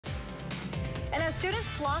Students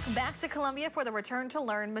flock back to Columbia for the Return to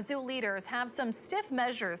Learn. Mizzou leaders have some stiff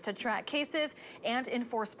measures to track cases and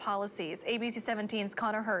enforce policies. ABC 17's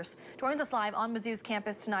Connor Hirsch joins us live on Mizzou's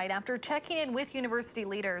campus tonight after checking in with university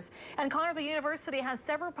leaders. And Connor, the university has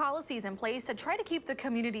several policies in place to try to keep the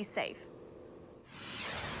community safe.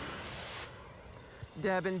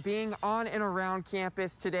 Deb, and being on and around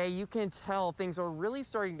campus today, you can tell things are really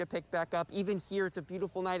starting to pick back up. Even here, it's a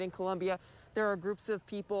beautiful night in Columbia. There are groups of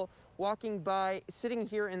people walking by, sitting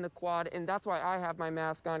here in the quad, and that's why I have my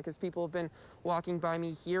mask on, because people have been walking by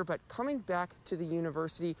me here. But coming back to the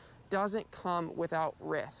university doesn't come without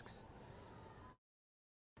risks.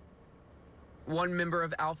 One member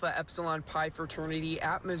of Alpha Epsilon Pi fraternity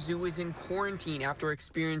at Mizzou is in quarantine after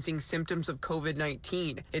experiencing symptoms of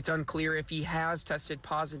COVID-19. It's unclear if he has tested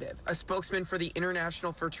positive. A spokesman for the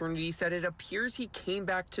international fraternity said it appears he came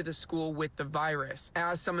back to the school with the virus,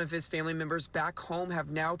 as some of his family members back home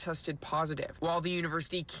have now tested positive. While the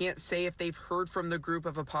university can't say if they've heard from the group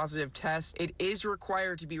of a positive test, it is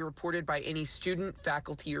required to be reported by any student,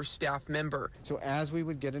 faculty, or staff member. So as we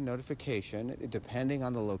would get a notification, depending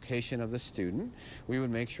on the location of the student, we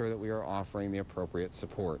would make sure that we are offering the appropriate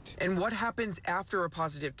support. And what happens after a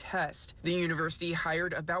positive test? The university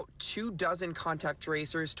hired about 24 contact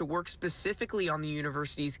tracers to work specifically on the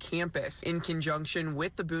university's campus in conjunction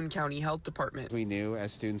with the Boone County Health Department. We knew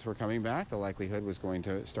as students were coming back, the likelihood was going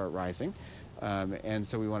to start rising. And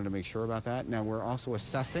so we wanted to make sure about that. Now we're also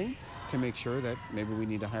assessing to make sure that maybe we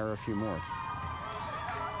need to hire a few more.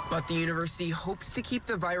 But the university hopes to keep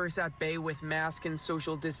the virus at bay with mask and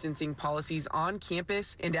social distancing policies on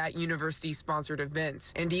campus and at university-sponsored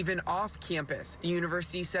events. And even off campus, the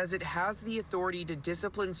university says it has the authority to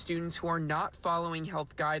discipline students who are not following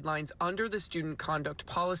health guidelines under the student conduct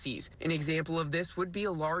policies. An example of this would be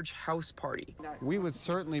a large house party. We would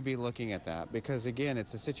certainly be looking at that because, again,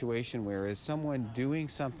 it's a situation where is someone doing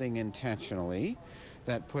something intentionally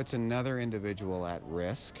that puts another individual at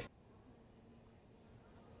risk.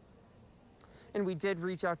 And we did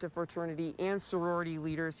reach out to fraternity and sorority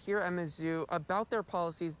leaders here at Mizzou about their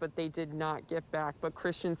policies, but they did not get back. But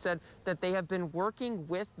Christian said that they have been working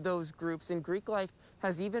with those groups, and Greek Life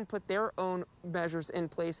has even put their own measures in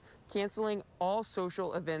place, canceling all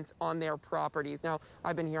social events on their properties. Now,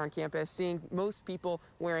 I've been here on campus seeing most people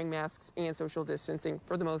wearing masks and social distancing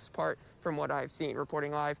for the most part from what I've seen.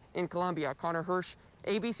 Reporting live in Columbia, Connor Hirsch,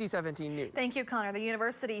 ABC 17 News. Thank you, Connor. The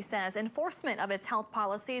university says enforcement of its health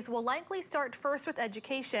policies will likely start first with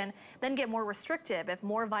education, then get more restrictive if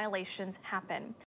more violations happen.